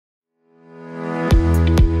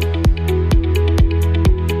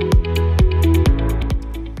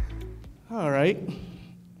right?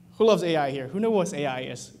 Who loves AI here? Who knows what AI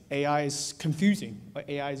is? AI is confusing, or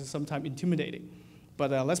AI is sometimes intimidating.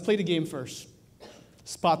 But let's play the game first.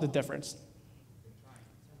 Spot the difference.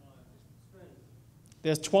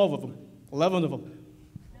 There's 12 of them, 11 of them.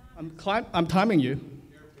 I'm timing you.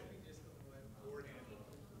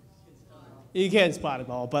 You can't spot it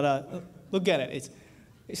all, but look at it.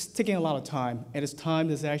 It's taking a lot of time, and it's time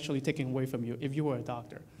that's actually taken away from you if you were a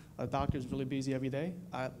doctor. A doctor is really busy every day.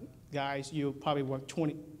 Guys, you probably work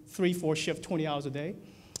 3, 4 shifts, 20 hours a day.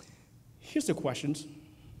 Here's the questions.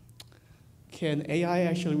 Can AI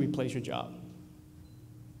actually replace your job?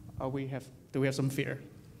 Do we have some fear?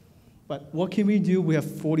 But what can we do? We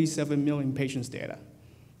have 47 million patients' data.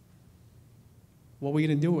 What are we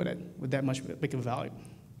going to do with it with that much bigger value?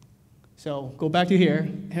 So go back to here.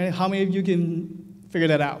 How many of you can figure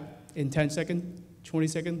that out in 10 seconds, 20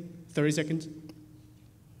 seconds, 30 seconds?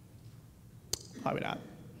 Probably not.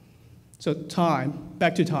 So time,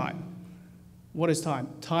 back to time. What is time?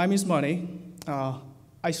 Time is money.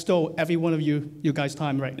 I stole every one of you guys'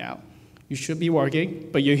 time right now. You should be working,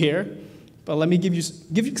 but you're here. But let me give you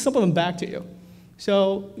some of them back to you.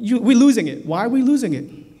 So we're losing it. Why are we losing it?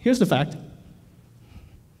 Here's the fact.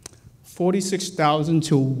 46,000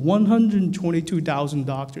 to 122,000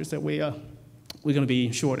 doctors that we're going to be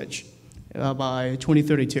in shortage by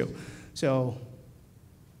 2032. So,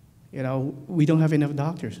 we don't have enough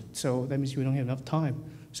doctors. So that means we don't have enough time.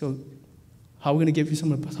 So how are we going to give you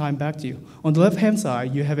some of the time back to you? On the left-hand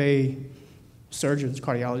side, you have a surgeon,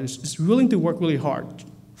 cardiologist, is willing to work really hard,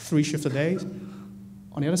 3 shifts a day.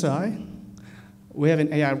 On the other side, we have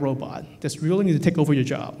an AI robot that's willing to take over your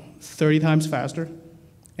job 30 times faster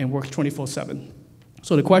and work 24/7.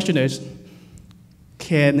 So the question is,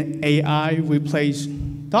 can AI replace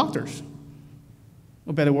doctors?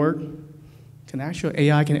 A better word,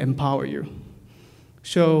 AI can empower you.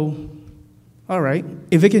 So, all right,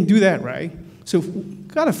 if it can do that, right? So we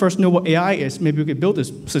gotta first know what AI is. Maybe we could build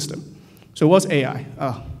this system. So what's AI?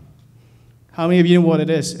 How many of you know what it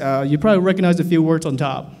is? You probably recognize a few words on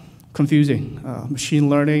top. Confusing. Machine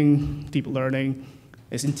learning, deep learning.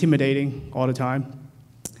 It's intimidating all the time.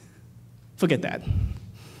 Forget that.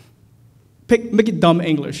 Make it dumb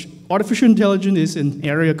English. Artificial intelligence is an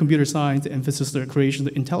area of computer science that emphasizes the creation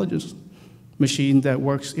of intelligence. Machine that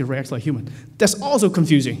works, it reacts like human. That's also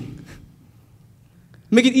confusing.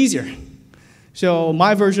 Make it easier. So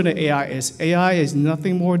my version of AI is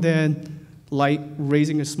nothing more than like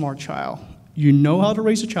raising a smart child. You know how to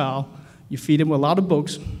raise a child, you feed him a lot of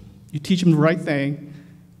books, you teach him the right thing,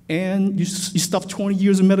 and you stuff 20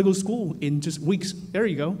 years of medical school in just weeks. There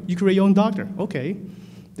you go. You create your own doctor. Okay,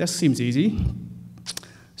 that seems easy.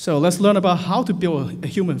 So let's learn about how to build a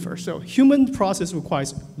human first. So human process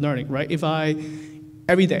requires learning, right?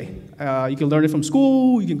 Every day, you can learn it from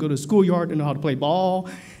school, you can go to the schoolyard and know how to play ball,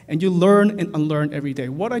 and you learn and unlearn every day.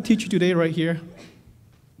 What I teach you today right here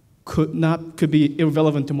could be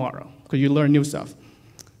irrelevant tomorrow, because you learn new stuff.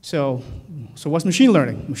 So what's machine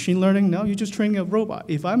learning? Machine learning, no, you're just training a robot.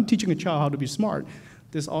 If I'm teaching a child how to be smart,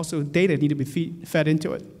 there's also data need to be fed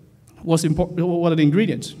into it. What's important? What are the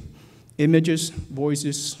ingredients? Images,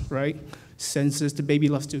 voices, right? Senses, the baby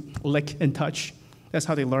loves to lick and touch. That's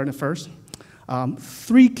how they learn it first.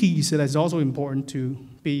 3 keys that is also important to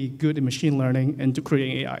be good in machine learning and to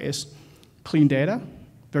create AI is clean data,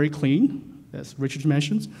 very clean, as Richard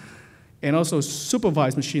mentions, and also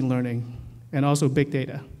supervised machine learning, and also big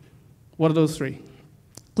data. What are those 3?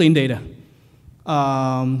 Clean data.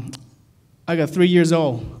 I got 3 years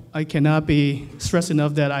old. I cannot be stressed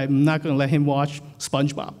enough that I'm not going to let him watch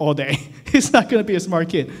SpongeBob all day. He's not going to be a smart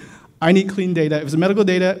kid. I need clean data. If it's medical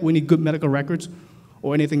data, we need good medical records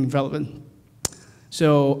or anything relevant.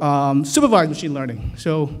 So supervised machine learning.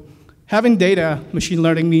 So having data, machine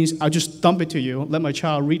learning means I'll just dump it to you, let my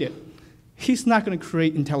child read it. He's not going to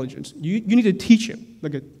create intelligence. You need to teach him,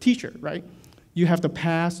 like a teacher, right? You have to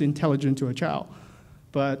pass the intelligence to a child.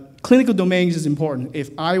 But clinical domains is important. If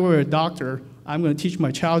I were a doctor, I'm going to teach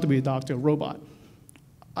my child to be a doctor, a robot.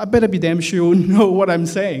 I better be damn sure know what I'm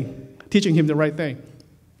saying, teaching him the right thing.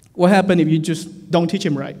 What happens if you just don't teach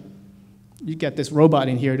him right? You get this robot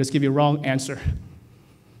in here, just give you a wrong answer.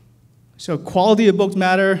 So quality of books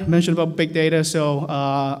matter, mentioned about big data. So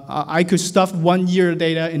I could stuff 1 year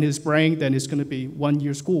data in his brain, then it's going to be 1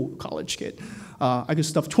 year school, college kid. I could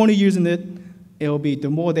stuff 20 years in it. It'll be the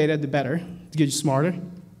more data, the better, to get you smarter.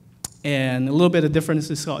 And a little bit of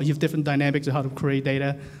differences, you have different dynamics of how to create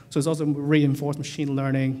data. So it's also reinforced machine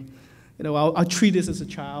learning. I'll treat this as a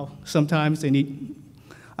child. Sometimes they need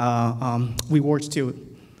rewards too.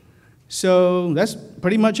 So that's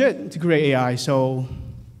pretty much it to create AI. So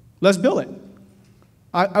let's build it.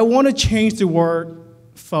 I want to change the word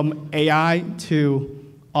from AI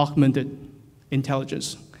to augmented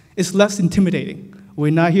intelligence. It's less intimidating.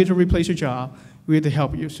 We're not here to replace your job. We're here to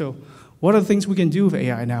help you. So what are the things we can do with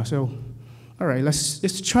AI now? So, all right,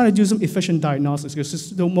 let's try to do some efficient diagnostics,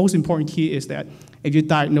 because the most important key is that if you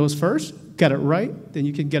diagnose first, get it right, then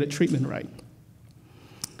you can get a treatment right.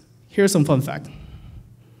 Here's some fun fact.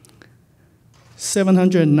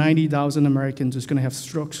 790,000 Americans is going to have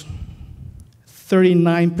strokes.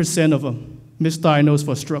 39% of them misdiagnosed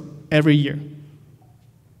for stroke every year.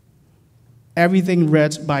 Everything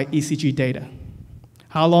read by ECG data.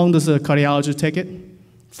 How long does a cardiologist take it?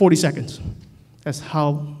 40 seconds. That's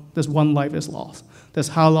one life is lost. That's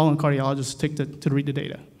how long a cardiologist takes to read the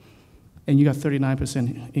data. And you got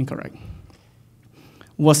 39% incorrect.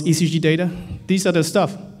 What's ECG data? These are the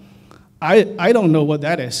stuff. I don't know what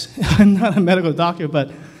that is. I'm not a medical doctor,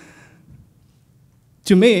 but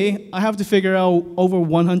to me, I have to figure out over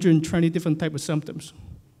 120 different types of symptoms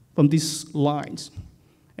from these lines.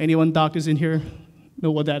 Anyone doctors in here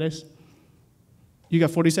know what that is? You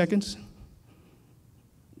got 40 seconds?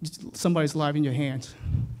 Somebody's life in your hands.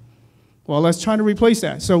 Well, let's try to replace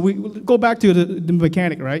that. So we go back to the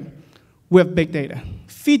mechanic, right? We have big data.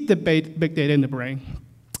 Feed the big data in the brain.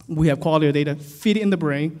 We have quality of data. Feed it in the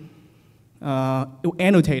brain.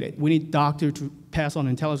 Annotate it. We need doctor to pass on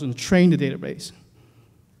intelligence, train the database.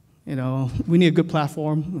 You know, we need a good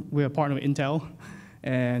platform. We're a partner with Intel,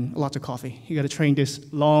 and lots of coffee. You got to train this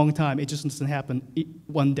long time. It just doesn't happen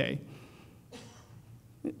one day.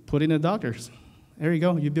 Put in the doctors. There you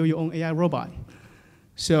go. You build your own AI robot.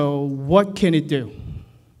 So what can it do?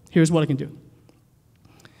 Here's what it can do.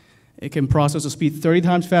 It can process the speed 30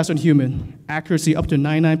 times faster than human, accuracy up to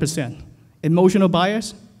 99%. Emotional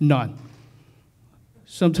bias? None.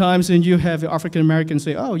 Sometimes when you have African Americans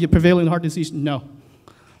say, oh, you're prevailing heart disease. No.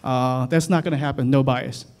 That's not going to happen. No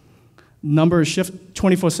bias. Numbers shift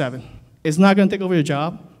 24/7. It's not going to take over your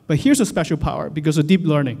job, but here's a special power because of deep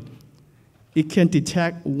learning. It can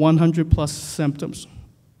detect 100+ symptoms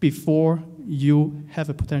before you have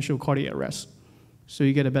a potential cardiac arrest, so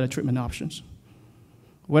you get a better treatment options.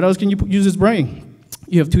 What else can you use this brain?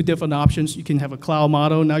 You have two different options. You can have a cloud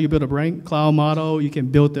model. Now you build a brain cloud model. You can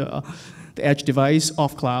build the edge device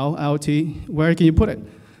off cloud, IoT. Where can you put it?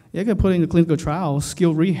 You can put it in the clinical trials,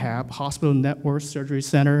 skilled rehab, hospital network, surgery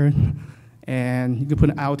center, and you can put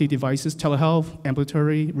in IoT devices, telehealth,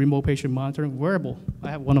 ambulatory, remote patient monitoring, wearable.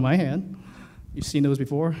 I have one in my hand. You've seen those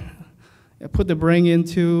before. Put the brain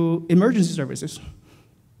into emergency services,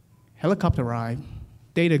 helicopter ride,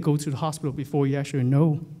 data go to the hospital before you actually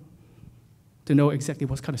know, to know exactly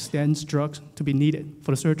what kind of stents, drugs to be needed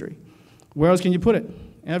for the surgery. Where else can you put it?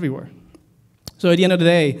 Everywhere. So at the end of the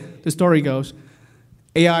day, the story goes,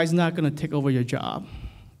 AI is not going to take over your job.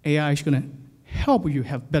 AI is going to help you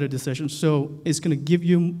have better decisions, so it's going to give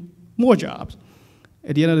you more jobs.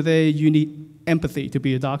 At the end of the day, you need empathy to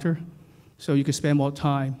be a doctor, so you can spend more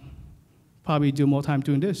time, probably do more time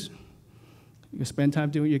doing this. You can spend time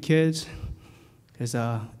doing your kids, because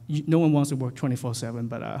no one wants to work 24/7,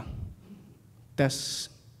 but that's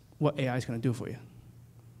what AI is going to do for you.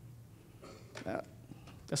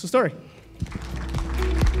 That's the story.